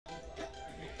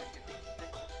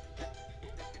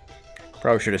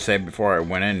Probably should have saved before I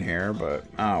went in here, but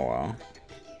oh well.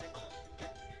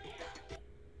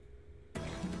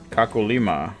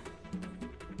 Kakulima.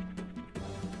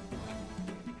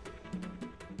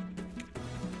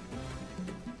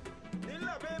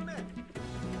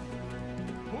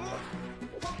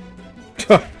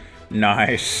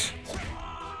 Nice.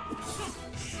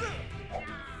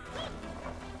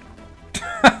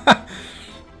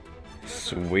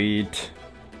 Sweet.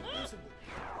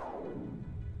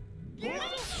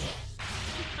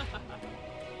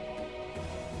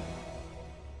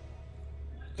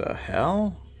 The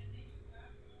hell?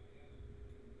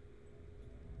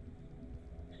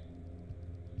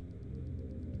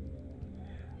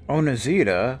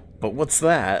 Onizita? But what's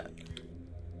that?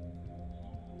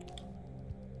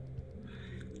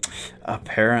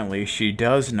 Apparently, she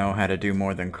does know how to do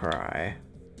more than cry.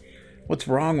 What's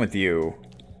wrong with you?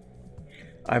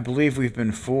 I believe we've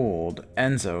been fooled.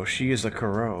 Enzo, she is a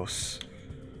Koross.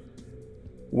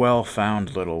 Well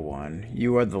found, little one.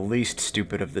 You are the least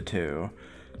stupid of the two.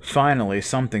 Finally,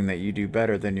 something that you do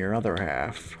better than your other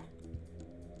half.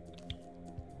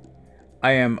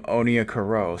 I am Onia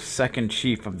Koross, second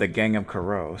chief of the Gang of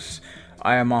Koross.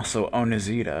 I am also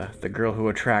Onizita, the girl who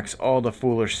attracts all the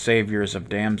foolish saviors of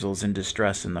damsels in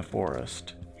distress in the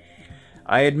forest.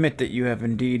 I admit that you have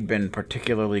indeed been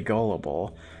particularly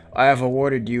gullible. I have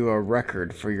awarded you a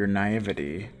record for your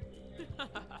naivety.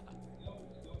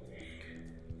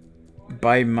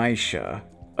 By Maisha,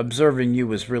 observing you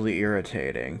was really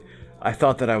irritating. I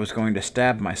thought that I was going to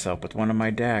stab myself with one of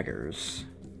my daggers.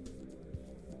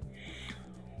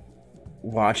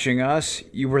 Watching us?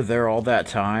 You were there all that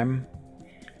time?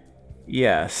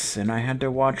 Yes, and I had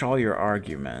to watch all your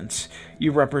arguments.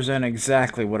 You represent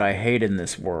exactly what I hate in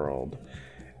this world.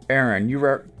 Aaron, you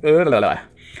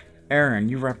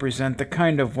represent the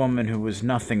kind of woman who is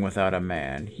nothing without a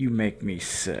man. You make me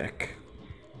sick.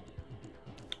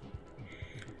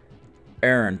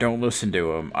 Aaron, don't listen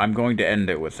to him. I'm going to end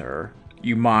it with her.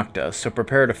 You mocked us, so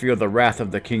prepare to feel the wrath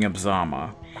of the King of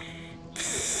Zama.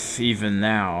 Pfft, even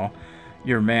now,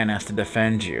 your man has to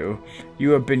defend you.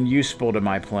 You have been useful to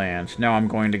my plans. Now I'm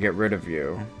going to get rid of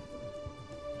you.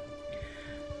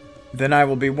 Then I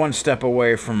will be one step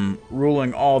away from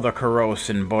ruling all the Koross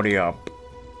in Bodiop.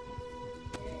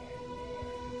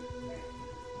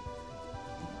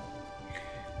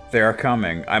 They are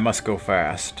coming. I must go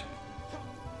fast.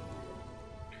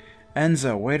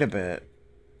 Enzo, wait a bit.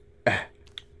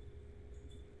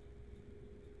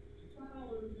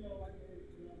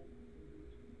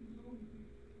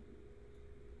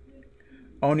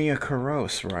 Onia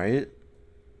Koross, right?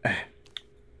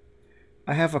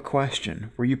 I have a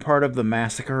question. Were you part of the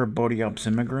massacre of Bodiop's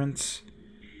immigrants?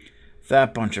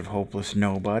 That bunch of hopeless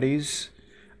nobodies?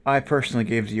 I personally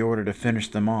gave the order to finish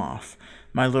them off.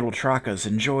 My little Trakas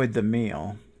enjoyed the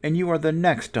meal, and you are the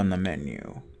next on the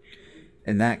menu.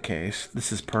 In that case,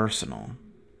 this is personal.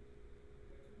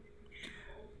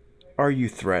 Are you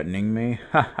threatening me?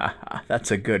 Ha ha ha,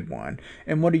 that's a good one.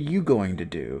 And what are you going to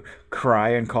do? Cry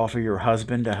and call for your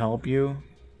husband to help you?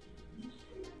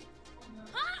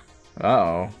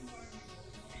 Uh-oh.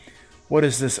 What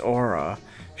is this aura?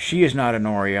 She is not an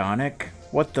Aurionic.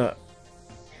 What the...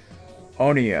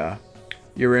 Onia,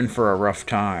 you're in for a rough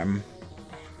time.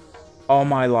 All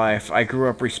my life, I grew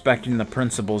up respecting the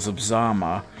principles of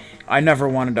Zama. I never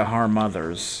wanted to harm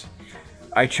others.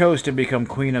 I chose to become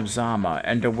Queen of Zama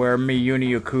and to wear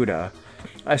Miyuni Ukuda.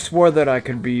 I swore that I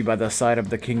could be by the side of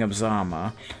the King of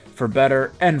Zama, for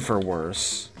better and for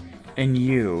worse. And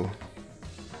you...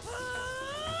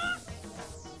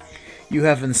 You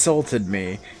have insulted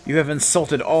me. You have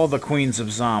insulted all the queens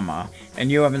of Zama,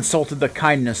 and you have insulted the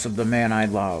kindness of the man I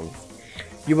love.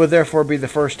 You will therefore be the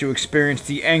first to experience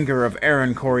the anger of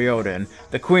Kori-Odan,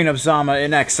 the Queen of Zama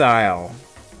in exile.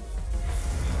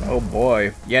 Oh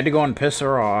boy, you had to go and piss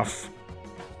her off.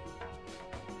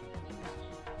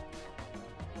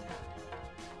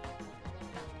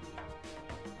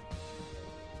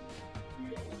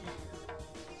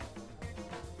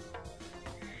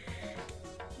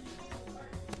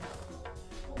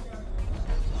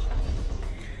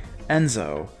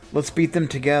 Enzo, let's beat them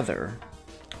together.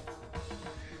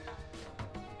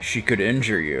 She could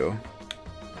injure you.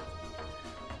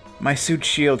 My suit's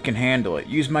shield can handle it.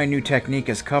 Use my new technique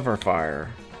as cover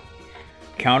fire.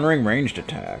 Countering ranged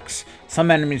attacks.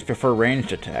 Some enemies prefer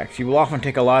ranged attacks. You will often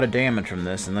take a lot of damage from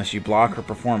this unless you block or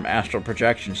perform astral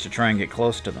projections to try and get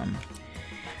close to them.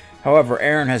 However,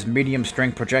 Aaron has medium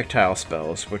strength projectile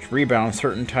spells, which rebound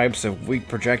certain types of weak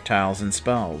projectiles and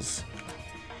spells.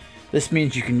 This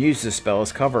means you can use this spell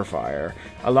as cover fire,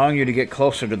 allowing you to get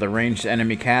closer to the ranged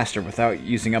enemy caster without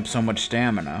using up so much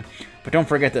stamina. But don't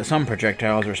forget that some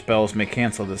projectiles or spells may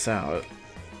cancel this out.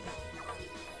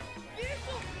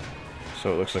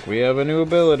 So it looks like we have a new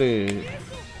ability.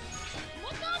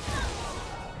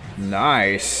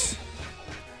 Nice.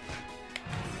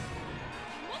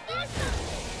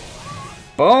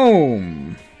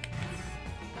 Boom!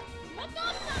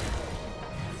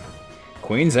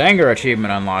 Queen's Anger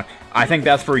achievement unlocked. I think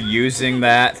that's for using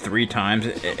that 3 times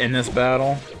in this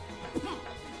battle.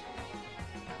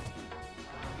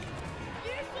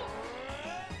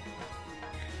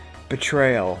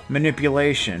 Betrayal,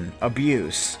 manipulation,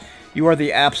 abuse. You are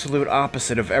the absolute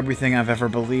opposite of everything I've ever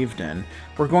believed in.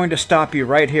 We're going to stop you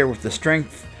right here with the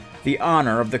strength, the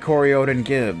honor of the Kori-Odan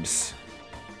gives.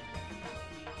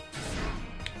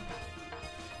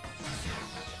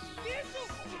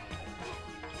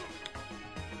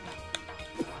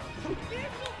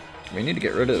 We need to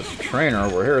get rid of this trainer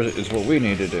over here is what we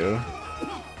need to do.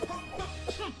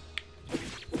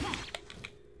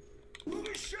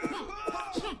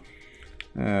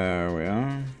 There we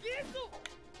are.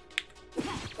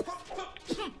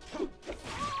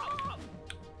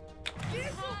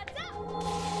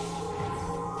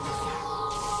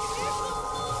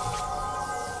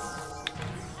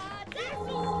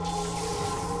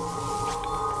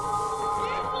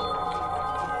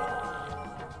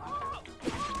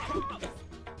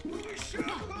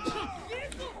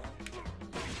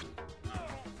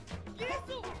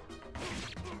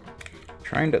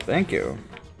 Trying to thank you.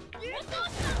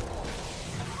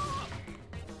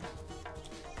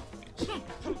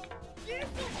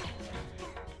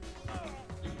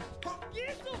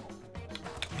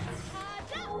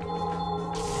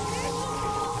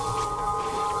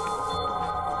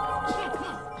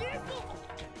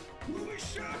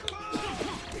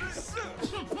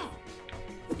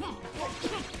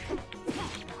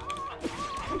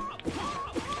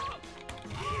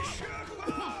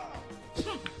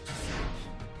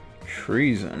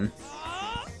 Treason.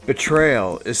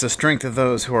 Betrayal is the strength of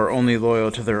those who are only loyal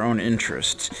to their own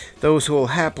interests, those who will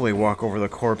happily walk over the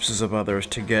corpses of others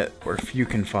to get where few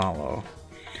can follow.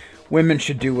 Women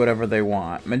should do whatever they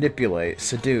want, manipulate,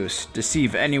 seduce,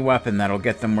 deceive any weapon that'll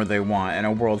get them where they want in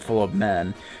a world full of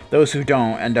men. Those who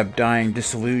don't end up dying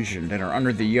disillusioned and are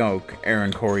under the yoke,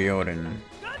 Aaron Kori-Odan.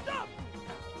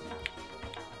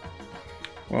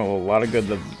 Well, a lot of good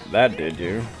that did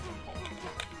you.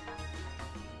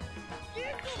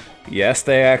 Yes,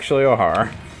 they actually are.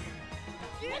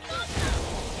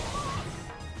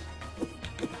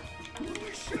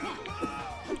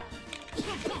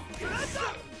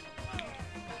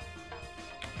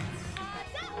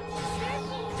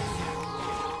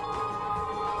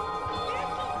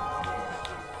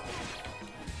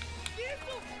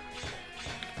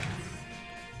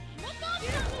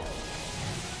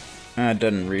 It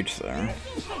didn't reach there.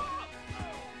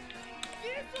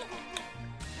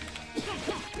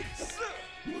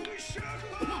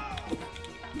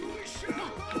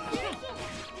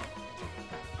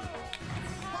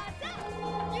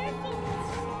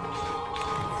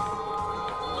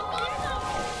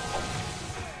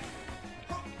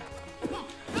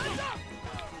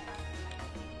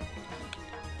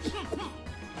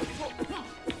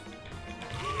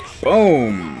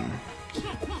 Boom!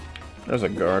 There's a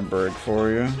guard break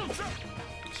for you.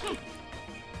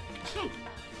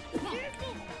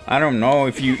 I don't know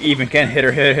if you even can hit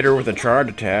her with a charge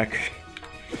attack.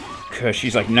 Cause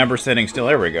she's like never sitting still.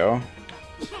 There we go.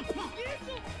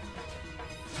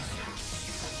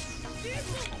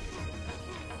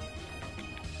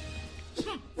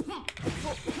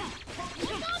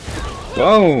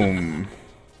 Boom!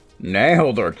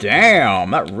 Nailed her.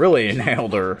 Damn, that really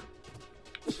nailed her.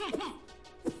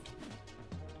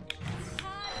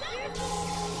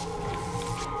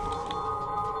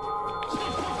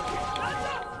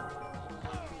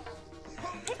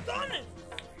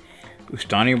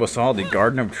 Ustani Wasal, the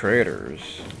Garden of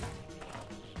Traders.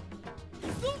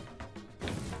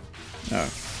 Oh.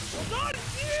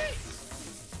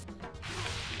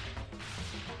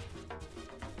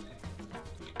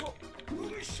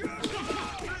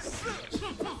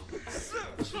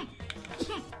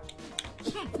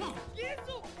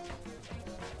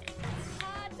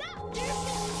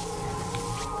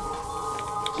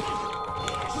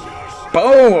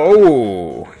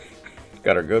 Oh!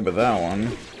 Got her good with that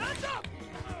one.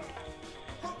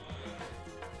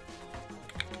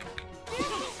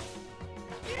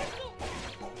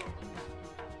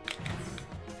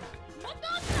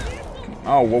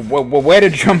 Oh, way to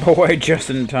jump away just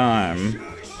in time.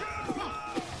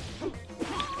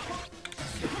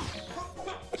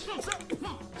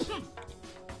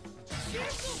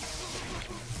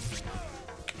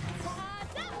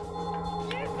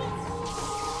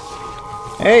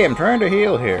 Hey, I'm trying to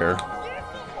heal here.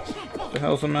 What the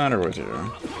hell's the matter with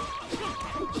you?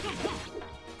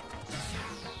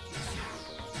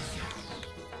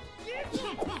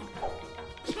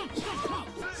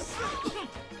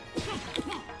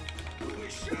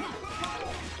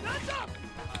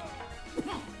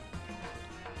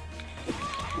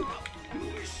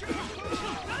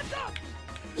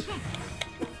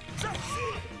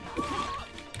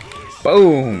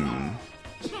 Boom!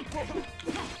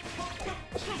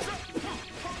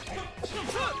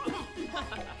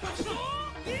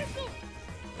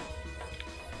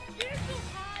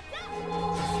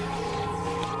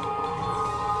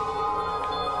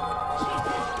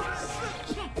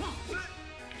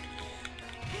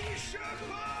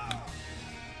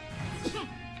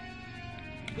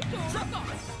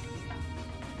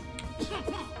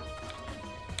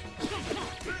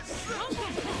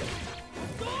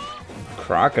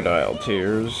 Crocodile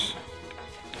tears.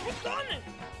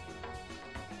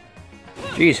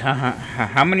 Jeez,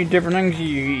 how many different things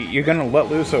you're gonna let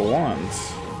loose at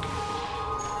once?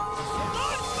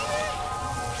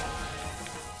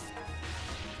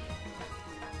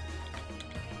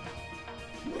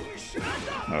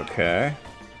 Okay.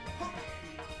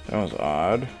 That was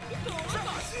odd.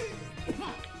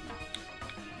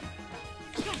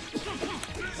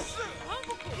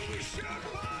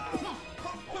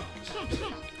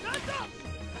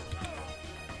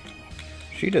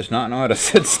 She does not know how to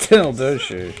sit still, does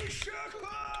she?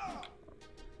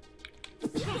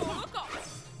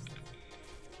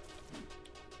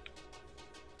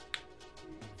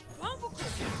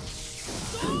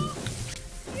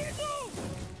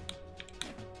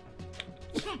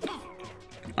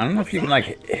 I don't know if you can,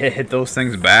 like, hit those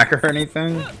things back or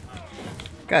anything.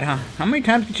 God, how many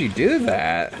times did you do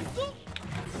that?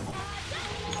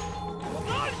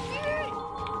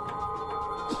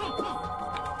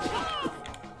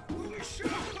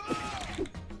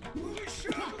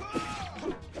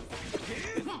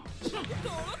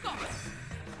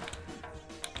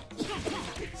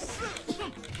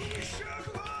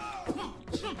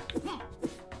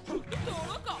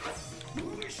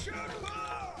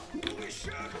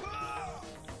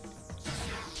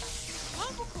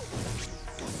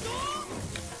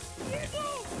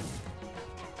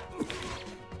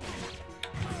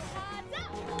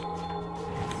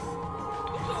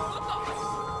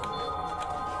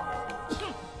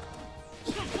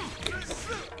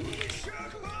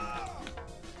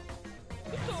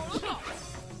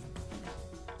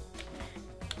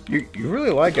 You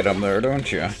really like it up there,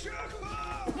 don't you?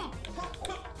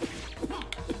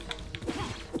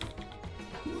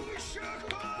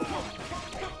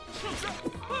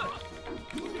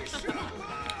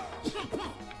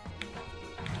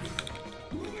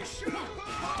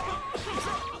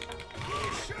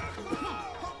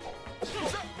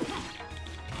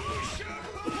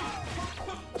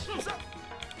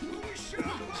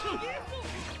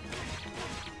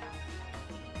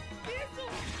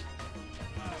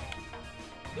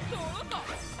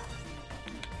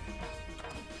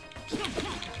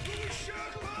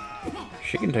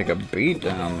 She can take a beat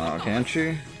down though, can't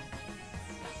she?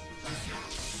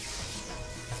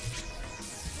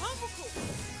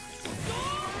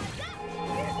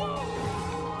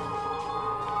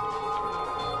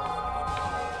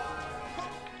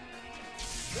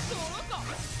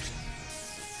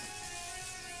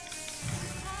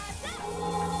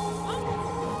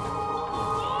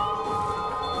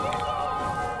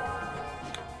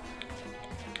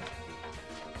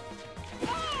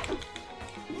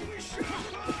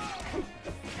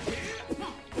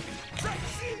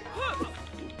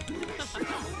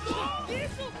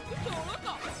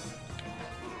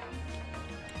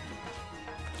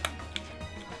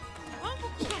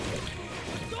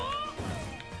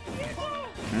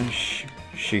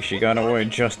 She got away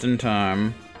just in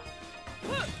time.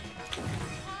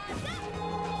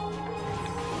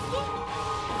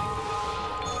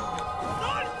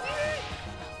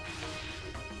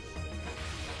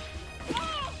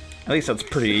 At least that's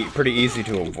pretty easy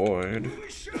to avoid.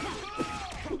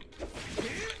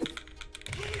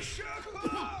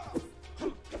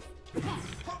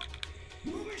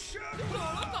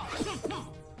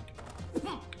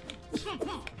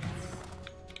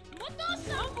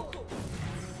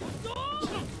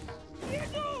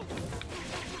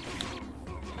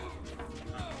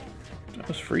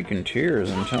 Those freaking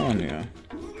tears, I'm telling you.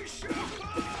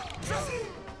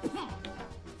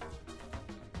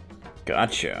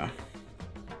 Gotcha.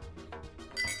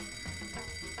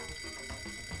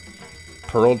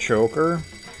 Pearl Choker.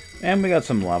 And we got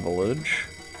some levelage.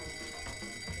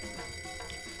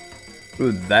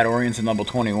 Ooh, that Aurion's in level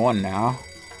 21 now.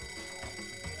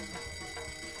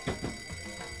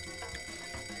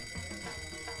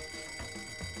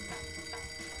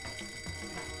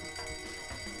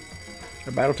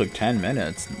 Battle took 10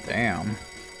 minutes. Damn.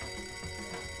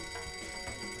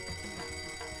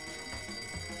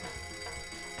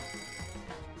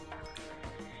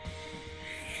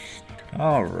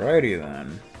 Alrighty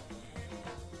then.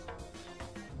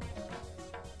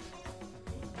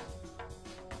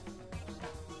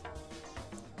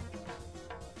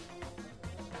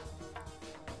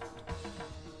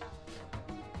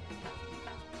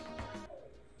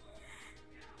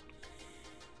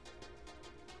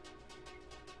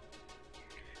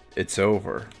 It's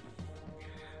over.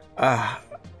 I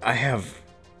have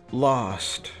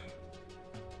lost.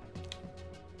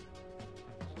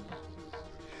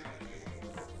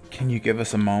 Can you give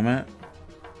us a moment?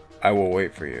 I will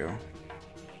wait for you.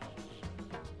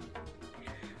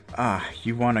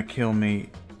 You want to kill me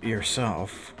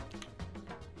yourself?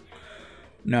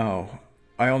 No,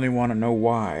 I only want to know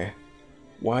why.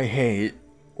 Why hate?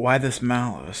 Why this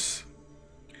malice?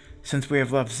 Since we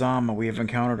have left Zama, we have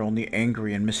encountered only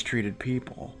angry and mistreated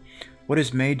people. What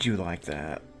has made you like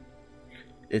that?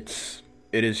 It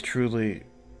is truly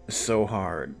so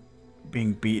hard,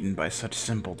 being beaten by such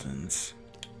simpletons.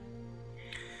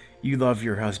 You love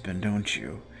your husband, don't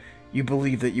you? You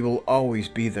believe that you will always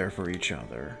be there for each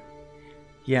other.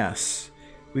 Yes,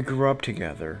 we grew up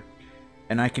together,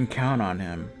 and I can count on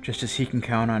him, just as he can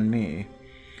count on me.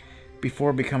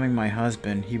 Before becoming my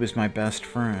husband, he was my best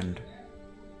friend.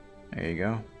 There you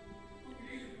go.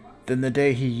 Then the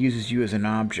day he uses you as an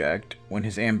object, when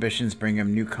his ambitions bring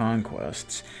him new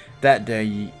conquests, that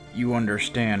day you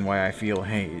understand why I feel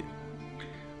hate.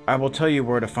 I will tell you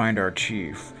where to find our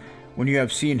chief. When you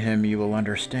have seen him, you will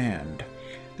understand.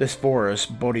 This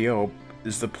forest, Bodhiop,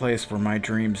 is the place where my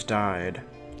dreams died.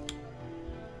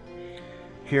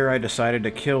 Here I decided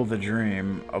to kill the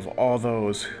dream of all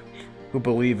those who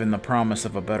believe in the promise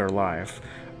of a better life,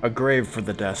 a grave for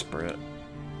the desperate.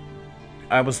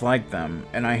 I was like them,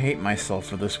 and I hate myself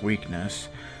for this weakness.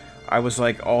 I was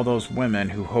like all those women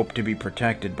who hope to be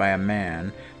protected by a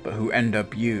man, but who end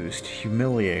up used,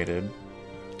 humiliated.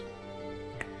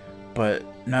 But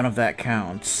none of that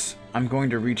counts. I'm going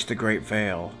to reach the Great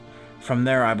Veil. From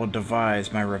there I will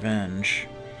devise my revenge.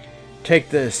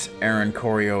 Take this,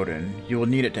 Kori-Odan. You will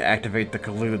need it to activate the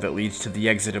Kalu that leads to the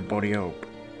exit of Bodhiop.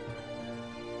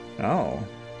 Oh.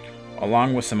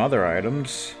 Along with some other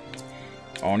items.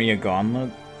 Onia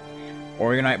Gauntlet.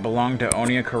 Orionite belonged to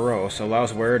Onia Koross,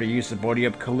 allows wearer to use the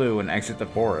Bodhiop Kalu and exit the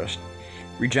forest.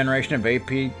 Regeneration of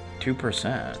AP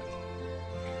 2%.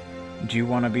 Do you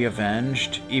want to be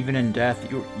avenged? Even in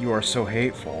death, you are so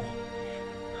hateful.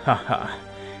 Haha,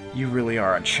 you really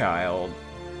are a child.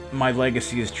 My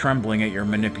legacy is trembling at your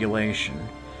manipulation.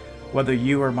 Whether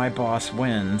you or my boss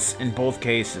wins, in both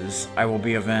cases, I will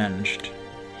be avenged.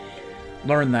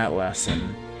 Learn that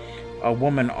lesson. A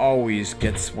woman always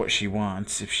gets what she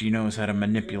wants if she knows how to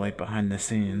manipulate behind the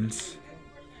scenes.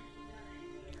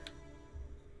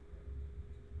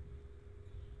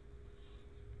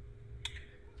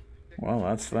 Well,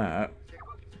 that's that.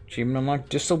 Achievement unlocked,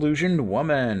 Disillusioned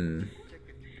Woman.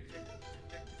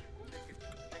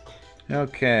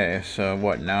 Okay, so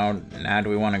what, now do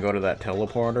we want to go to that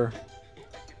teleporter?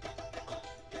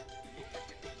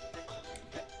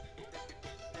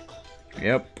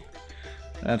 Yep.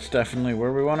 That's definitely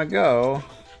where we want to go.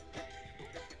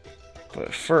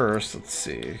 But first, let's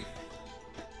see.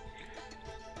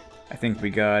 I think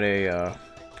we got a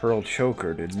pearl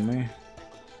choker, didn't we?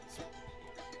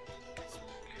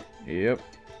 Yep.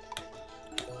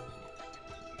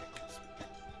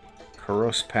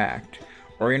 Koross Pact.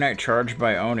 Orionite charged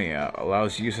by Onia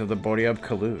allows use of the Bodhiop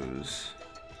Kalus.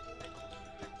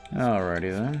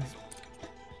 Alrighty then.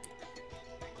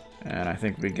 And I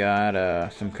think we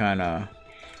got some kind of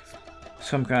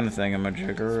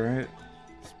thingamajigger, right?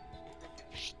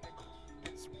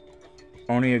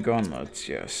 Onia Gauntlets,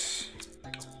 yes.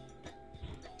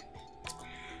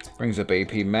 Brings up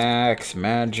AP Max,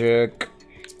 Magic,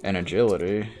 and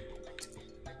Agility.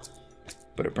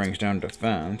 But it brings down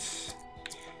Defense.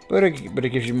 But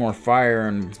it gives you more Fire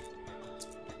and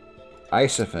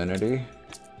Ice Affinity,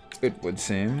 it would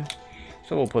seem.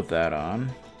 So we'll put that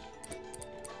on.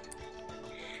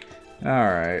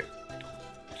 Alright.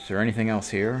 Is there anything else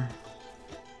here?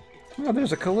 Oh,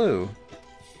 there's a Kalu.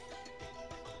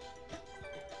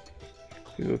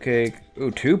 Okay.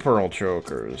 Ooh, 2 pearl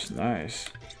chokers. Nice.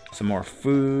 Some more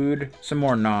food. Some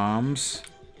more noms.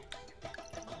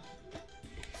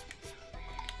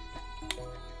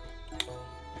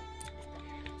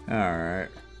 Alright.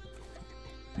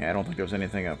 Yeah, I don't think there's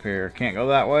anything up here. Can't go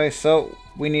that way, so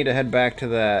we need to head back to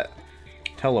that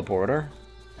teleporter,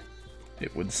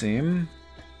 it would seem.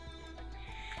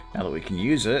 Now that we can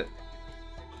use it.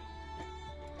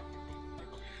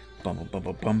 Bum bum bum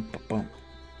bum bum bum.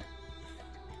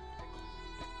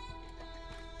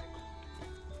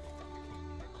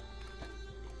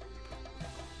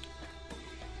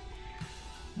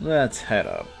 Let's head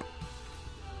up.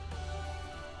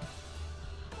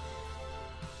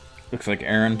 Looks like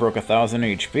Aaron broke 1,000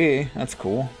 HP. That's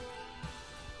cool.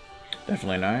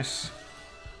 Definitely nice.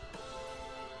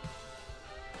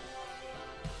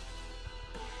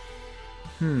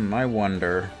 I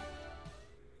wonder.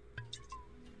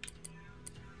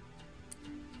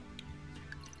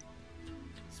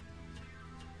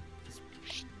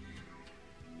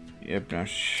 Yep, now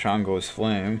Shango's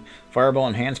Flame. Fireball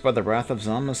enhanced by the Wrath of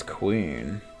Zama's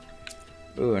Queen.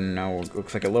 Ooh, and now it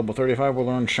looks like at level 35 we'll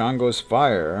learn Shango's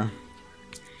Fire.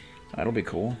 That'll be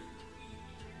cool.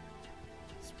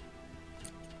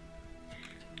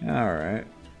 Alright.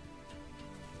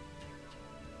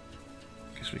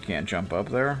 Guess we can't jump up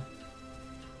there.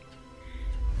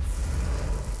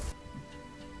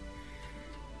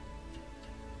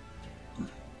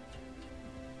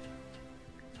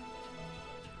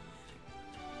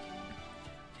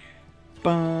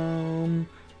 Bum,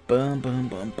 bum, bum,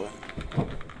 bum, bum.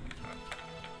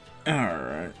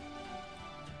 Alright.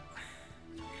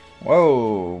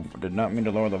 Whoa! Did not mean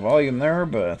to lower the volume there,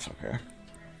 but that's okay.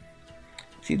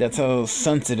 See, that's how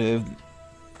sensitive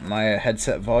my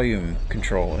headset volume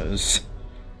control is.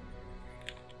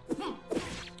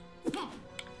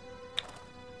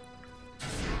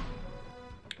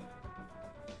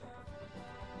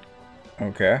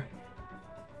 Okay.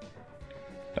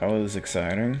 That was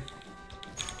exciting.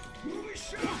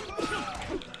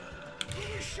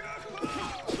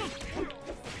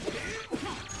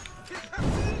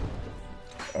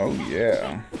 Oh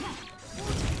yeah.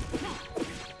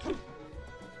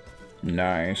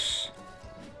 Nice.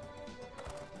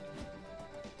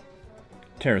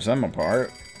 Tears them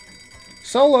apart.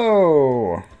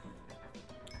 Solo!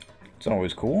 It's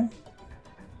always cool.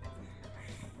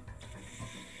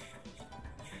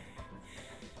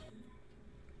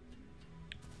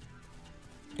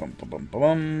 Bum, bum, bum,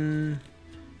 bum.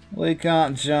 We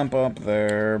can't jump up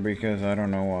there because I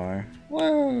don't know why.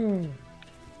 Whoa!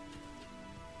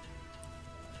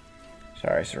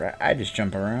 Sorry, sir. I just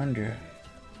jump around you.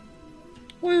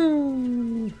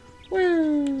 Woo!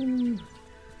 Woo!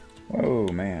 Whoa,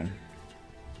 man.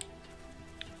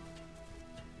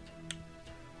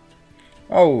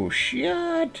 Oh,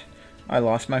 shit! I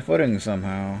lost my footing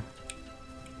somehow.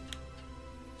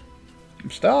 I'm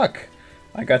stuck!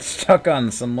 I got stuck on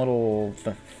some little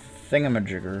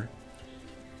thingamajigger.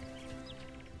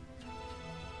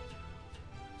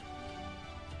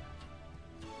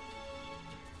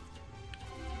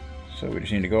 So we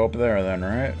just need to go up there then,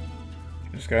 right?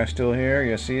 This guy still here?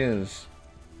 Yes, he is.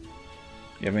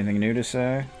 You have anything new to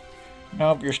say?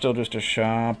 Nope, you're still just a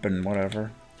shop and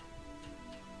whatever.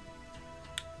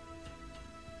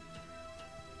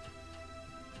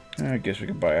 I guess we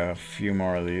could buy a few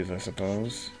more of these, I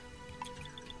suppose.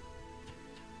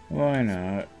 Why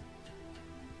not?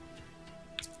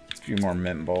 A few more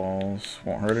mint balls.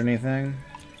 Won't hurt anything.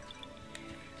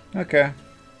 Okay.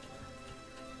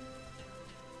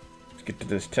 Let's get to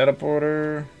this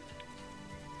teleporter.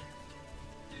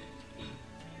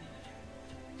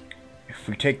 If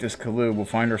we take this Kalu, we'll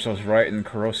find ourselves right in the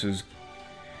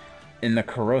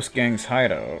Koross gang's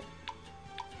hideout.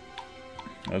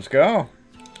 Let's go.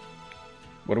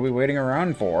 What are we waiting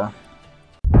around for?